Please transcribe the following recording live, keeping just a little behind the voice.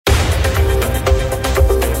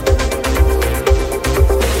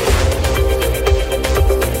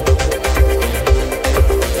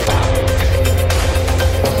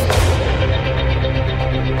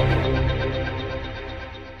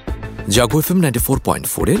জাগো FM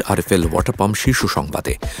 94.4 এর RFL water pump শীর্ষ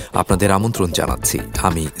সংবাদে আপনাদের আমন্ত্রণ জানাচ্ছি।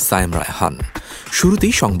 আমি সায়েম রায়হান।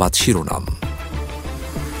 শুরুতেই সংবাদ শিরোনাম।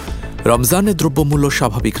 রমজানে দ্রব্যমূল্য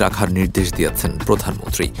স্বাভাবিক রাখার নির্দেশ দিয়েছেন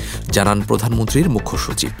প্রধানমন্ত্রী, জানান প্রধানমন্ত্রীর মুখ্য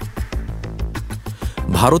সচিব।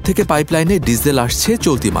 ভারত থেকে পাইপলাইনে ডিজেল আসছে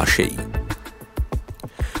চলতি মাসেই।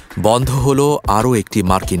 বন্ধ হল আরও একটি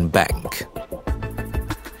মার্কিন ব্যাংক।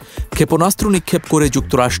 ক্ষেপণাস্ত্র নিক্ষেপ করে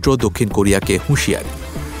যুক্তরাষ্ট্র দক্ষিণ কোরিয়াকে হুঁশিয়ারি।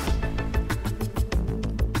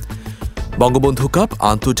 বঙ্গবন্ধু কাপ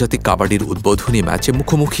আন্তর্জাতিক কাবাডির উদ্বোধনী ম্যাচে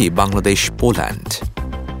মুখোমুখি বাংলাদেশ পোল্যান্ড।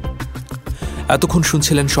 এতক্ষণ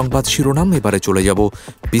শুনছিলেন সংবাদ শিরোনাম, এবারে চলে যাব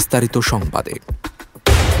বিস্তারিত সংবাদে।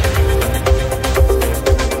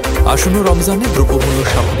 আসন্ন রমজানে দ্রব্যমূল্য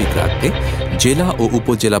স্বাভাবিক রাখতে জেলা ও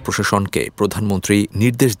উপজেলা প্রশাসনকে প্রধানমন্ত্রী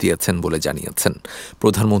নির্দেশ দিয়েছেন বলে জানিয়েছেন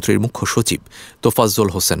প্রধানমন্ত্রীর মুখ্য সচিব তোফাজ্জল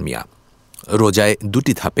হোসেন মিয়া। রোজায়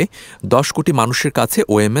দুটি ধাপে 10 কোটি মানুষের কাছে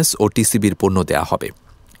ওএমএস ও টিসিবির পণ্য দেয়া হবে।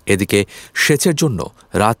 এদিকে সেচের জন্য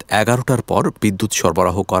রাত 11টার পর বিদ্যুৎ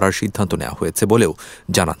সরবরাহ করার সিদ্ধান্ত নেওয়া হয়েছে বলেও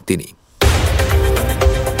জানান তিনি।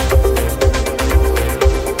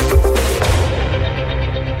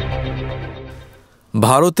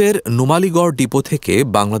 ভারতের নুমালীগড় ডিপো থেকে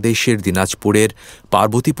বাংলাদেশের দিনাজপুরের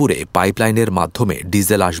পার্বতীপুরে পাইপলাইনের মাধ্যমে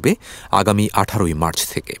ডিজেল আসবে আগামী 18 মার্চ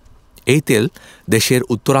থেকে। এই তেল দেশের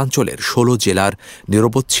উত্তরাঞ্চলের 16 জেলার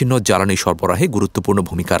নিরবচ্ছিন্ন জ্বালানি সরবরাহে গুরুত্বপূর্ণ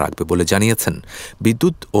ভূমিকা রাখবে বলে জানিয়েছেন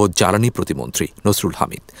বিদ্যুৎ ও জ্বালানি প্রতিমন্ত্রী নসরুল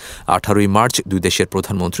হামিদ। 18 মার্চ দুই দেশের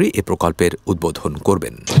প্রধানমন্ত্রী এ প্রকল্পের উদ্বোধন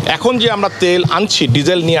করবেন। এখন যে আমরা তেল আনছি,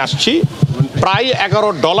 ডিজেল নিয়ে আসছি, প্রায়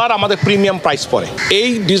 $11 আমাদের প্রিমিয়াম প্রাইস পড়ে। এই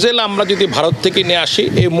ডিজেল আমরা যদি ভারত থেকে নিয়ে আসি,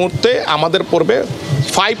 এই মুহূর্তে আমাদের পড়বে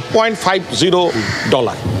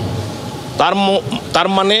 $5.50। তার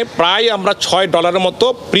মানে প্রায় আমরা $6 মতো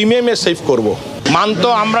প্রিমিয়ামে সেভ করব। মান তো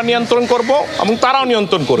আমরা নিয়ন্ত্রণ করব এবং তারাও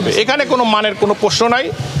নিয়ন্ত্রণ করবে। এখানে কোনো মানের কোনো প্রশ্ন নাই।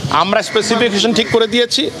 আমরা স্পেসিফিকেশন ঠিক করে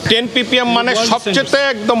দিয়েছি। 10 ppm মানে সবচেয়ে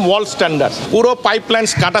একদম ওয়ার্ল্ড স্ট্যান্ডার্ড। পুরো পাইপলাইন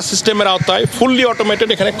কাটা সিস্টেমের আওতায় ফুললি অটোমেটেড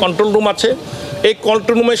এখানে কন্ট্রোল রুম আছে। এই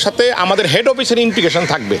কন্ট্রোল রুমের সাথে আমাদের হেড অফিসের ইন্টিগ্রেশন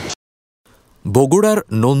থাকবে। বগুড়ার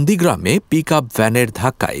নন্দীগ্রামে পিকআপ ভ্যানের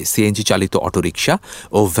ধাক্কায় সিএনজি চালিত অটোরিকশা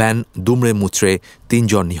ও ভ্যান দুমড়ে মুচড়ে 3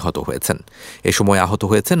 জন নিহত হয়েছেন। এ সময় আহত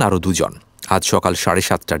হয়েছেন আরও 2 জন। আজ সকাল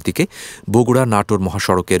 7:30টার দিকে বগুড়া নাটোর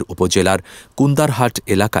মহাসড়কের উপজেলার কুন্দারহাট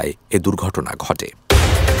এলাকায় এ দুর্ঘটনা ঘটে।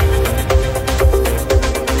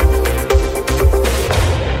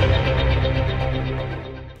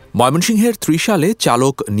 ময়মনসিংহের ত্রিশালে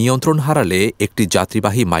চালক নিয়ন্ত্রণ হারালে একটি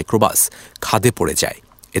যাত্রীবাহী মাইক্রোবাস খাদে পড়ে যায়।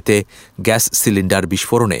 এতে গ্যাস সিলিন্ডার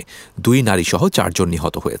বিস্ফোরণে 2 নারীসহ 4 জন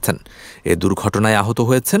নিহত হয়েছেন। এ দুর্ঘটনায় আহত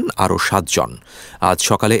হয়েছেন আরও 7 জন। আজ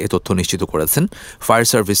সকালে এ তথ্য নিশ্চিত করেছেন ফায়ার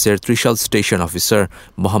সার্ভিসের ত্রিশাল স্টেশন অফিসার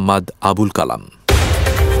মোহাম্মদ আবুল কালাম।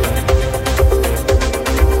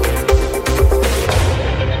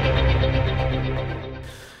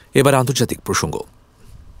 এবার আন্তর্জাতিক প্রসঙ্গ।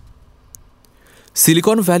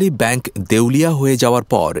 সিলিকন ভ্যালি ব্যাংক দেউলিয়া হয়ে যাওয়ার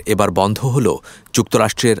পর এবার বন্ধ হল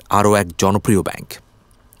যুক্তরাষ্ট্রের আরও এক জনপ্রিয় ব্যাংক।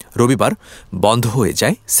 রবিবার বন্ধ হয়ে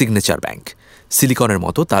যায় সিগনেচার ব্যাংক। সিলিকনের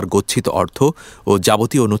মতো তার গচ্ছিত অর্থ ও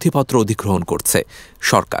যাবতীয় নথিপত্র অধিগ্রহণ করছে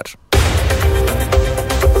সরকার।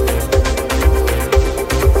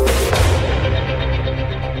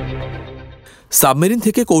 সাবমেরিন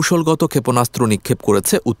থেকে কৌশলগত ক্ষেপণাস্ত্র নিক্ষেপ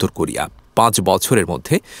করেছে উত্তর কোরিয়া। 5 বছরের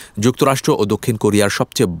মধ্যে যুক্তরাষ্ট্র ও দক্ষিণ কোরিয়ার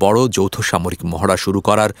সবচেয়ে বড় যৌথ সামরিক মহড়া শুরু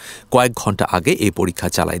করার কয়েক ঘণ্টা আগে এই পরীক্ষা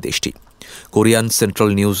চালায় দেশটি। কোরিয়ান সেন্ট্রাল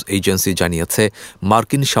নিউজ এজেন্সি জানিয়েছে,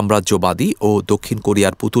 মার্কিন সাম্রাজ্যবাদী ও দক্ষিণ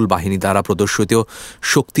কোরিয়ার পুতুল বাহিনী দ্বারা প্রদর্শিত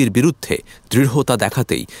শক্তির বিরুদ্ধে দৃঢ়তা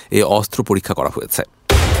দেখাতেই এ অস্ত্র পরীক্ষা করা হয়েছে।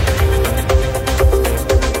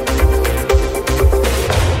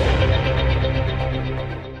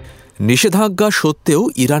 নিষেধাজ্ঞা সত্ত্বেও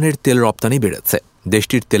ইরানের তেল রপ্তানি বেড়েছে।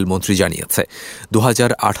 দেশটির তেলমন্ত্রী জানিয়েছে,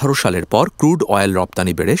 2018 সালের পর ক্রুড অয়েল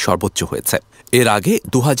রপ্তানি বেড়ে সর্বোচ্চ হয়েছে। এর আগে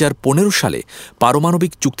 2015 সালে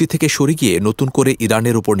পারমাণবিক চুক্তি থেকে সরে গিয়ে নতুন করে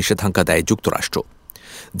ইরানের উপর নিষেধাজ্ঞা দেয় যুক্তরাষ্ট্র।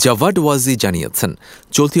 জাভাদ ওয়াজি জানিয়েছেন,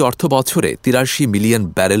 চলতি অর্থ বছরে 83 মিলিয়ন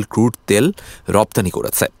ব্যারেল ক্রুড তেল রপ্তানি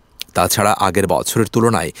করেছে। তাছাড়া আগের বছরের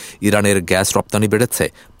তুলনায় ইরানের গ্যাস রপ্তানি বেড়েছে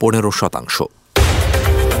 15%।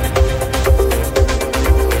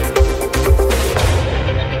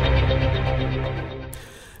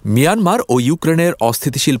 মিয়ানমার ও ইউক্রেনের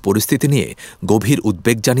অস্থিতিশীল পরিস্থিতি নিয়ে গভীর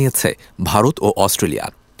উদ্বেগ জানিয়েছে ভারত ও অস্ট্রেলিয়া।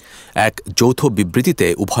 এক যৌথ বিবৃতিতে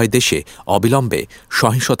উভয় দেশে অবিলম্বে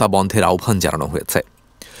সহিংসতা বন্ধের আহ্বান জানানো হয়েছে।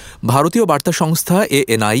 ভারতীয় বার্তা সংস্থা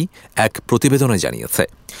এএনআই এক প্রতিবেদনে জানিয়েছে,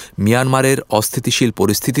 মিয়ানমারের অস্থিতিশীল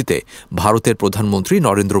পরিস্থিতিতে ভারতের প্রধানমন্ত্রী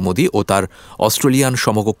নরেন্দ্র মোদী ও তার অস্ট্রেলিয়ান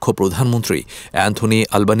সমকক্ষ প্রধানমন্ত্রী অ্যান্থনি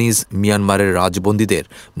আলবানিজ মিয়ানমারের রাজবন্দীদের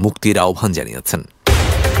মুক্তির আহ্বান জানিয়েছেন।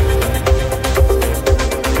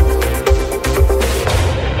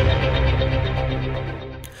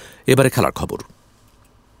 এবারে খেলার খবর।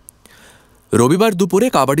 রবিবার দুপুরে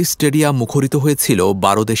কাবাডি স্টেডিয়াম মুখরিত হয়েছিল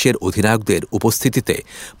 ১২ দেশের অধিনায়কদের উপস্থিতিতে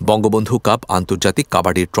বঙ্গবন্ধু কাপ আন্তর্জাতিক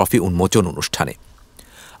কাবাডির ট্রফি উন্মোচন অনুষ্ঠানে।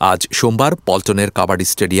 আজ সোমবার পল্টনের কাবাডি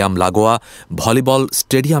স্টেডিয়াম লাগোয়া ভলিবল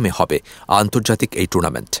স্টেডিয়ামে হবে আন্তর্জাতিক এই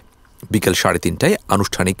টুর্নামেন্ট। বিকেল ৩:৩০টায়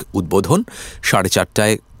আনুষ্ঠানিক উদ্বোধন,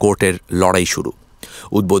 ৪:৩০টায় কোর্টের লড়াই শুরু।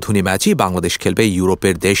 উদ্বোধনী ম্যাচই বাংলাদেশ খেলবে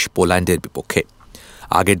ইউরোপের দেশ পোল্যান্ডের বিপক্ষে।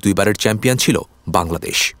 আগের দুইবারের চ্যাম্পিয়ন ছিল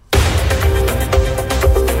বাংলাদেশ।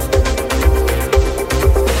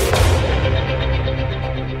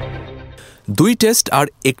 দুই টেস্ট আর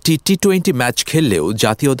একটি টি-20 ম্যাচ খেললেও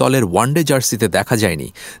জাতীয় দলের ওয়ানডে জার্সিতে দেখা যায়নি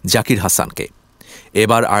জাকির হাসানকে।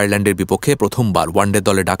 এবার আয়ারল্যান্ডের বিপক্ষে প্রথমবার ওয়ানডে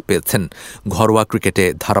দলে ডাক পেয়েছেন ঘরোয়া ক্রিকেটে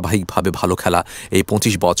ধারাবাহিকভাবে ভালো খেলা এই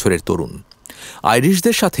 ২৫ বছরের তরুণ।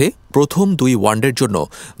 আইরিশদের সাথে প্রথম ২ ওয়ানডের জন্য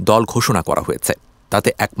দল ঘোষণা করা হয়েছে। তাতে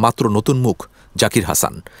একমাত্র নতুন মুখ জাকির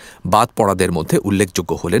হাসান। বাদ পড়াদের মধ্যে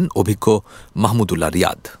উল্লেখযোগ্য হলেন অভিজ্ঞ মাহমুদুল্লাহ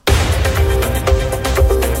রিয়াদ।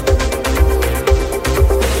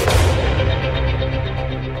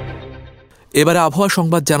 এবারে আবহাওয়া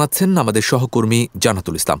সংবাদ জানাচ্ছেন আমাদের সহকর্মী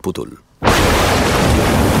জান্নাতুল ইসলাম পুতুল।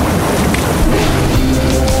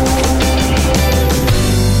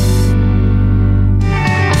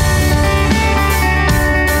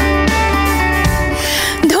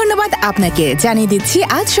 আপনাকে জানিয়ে দিচ্ছি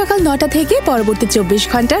আজ সকাল ৯টা থেকে পরবর্তী ২৪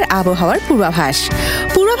 ঘন্টার আবহাওয়ার পূর্বাভাস।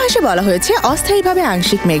 পূর্বাভাসে বলা হয়েছে অস্থায়ীভাবে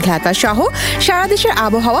আংশিক মেঘলা আকাশ সহ সারা দেশের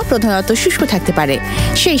আবহাওয়া প্রধানত শুষ্ক থাকতে পারে।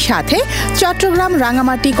 সেই সাথে চট্টগ্রাম,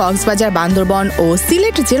 রাঙামাটি, কক্সবাজার, বান্দরবন ও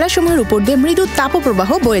সিলেট জেলাসমূহের উপর দিয়ে মৃদু তাপপ্রবাহ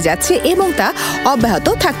বয়ে যাচ্ছে এবং তা অব্যাহত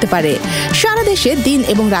থাকতে পারে। সারা দেশে দিন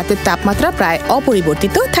এবং রাতের তাপমাত্রা প্রায়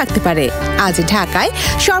অপরিবর্তিত থাকতে পারে। আজ ঢাকায়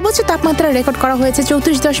সর্বোচ্চ তাপমাত্রা রেকর্ড করা হয়েছে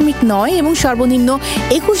 ৩৪.৯ এবং সর্বনিম্ন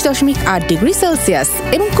 ২১.৮ ডিগ্রি সেলসিয়াস,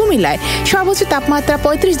 এবং কুমিল্লায় সর্বোচ্চ তাপমাত্রা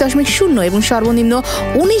 ৩৫.০ এবং সর্বনিম্ন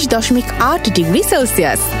 ১৯.৮ ডিগ্রি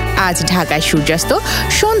সেলসিয়াস। আজ ঢাকায় সূর্যাস্ত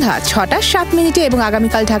সন্ধ্যা ৬টা ৭ মিনিটে এবং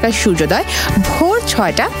আগামীকাল ঢাকায় সূর্যোদয় ভোর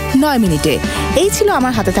 ৬টা ৯ মিনিটে। এই ছিল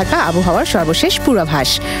আমার হাতে থাকা আবহাওয়ার সর্বশেষ পূর্বাভাস।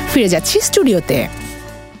 ফিরে যাচ্ছি স্টুডিওতে।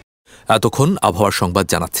 এতক্ষণ আবহাওয়ার সংবাদ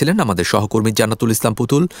জানাচ্ছিলেন আমাদের সহকর্মী জান্নাতুল ইসলাম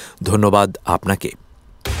পুতুল। ধন্যবাদ আপনাকে।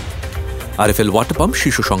 আরএফএল ওয়াটার পাম্প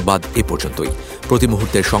শীর্ষ সংবাদ এ পর্যন্তই। প্রতি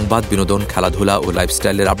মুহূর্তের সংবাদ, বিনোদন, খেলাধুলা ও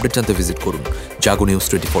লাইফস্টাইলের আপডেট জানতে ভিজিট করুন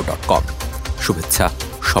jagonews24.com। শুভেচ্ছা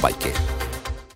সবাইকে।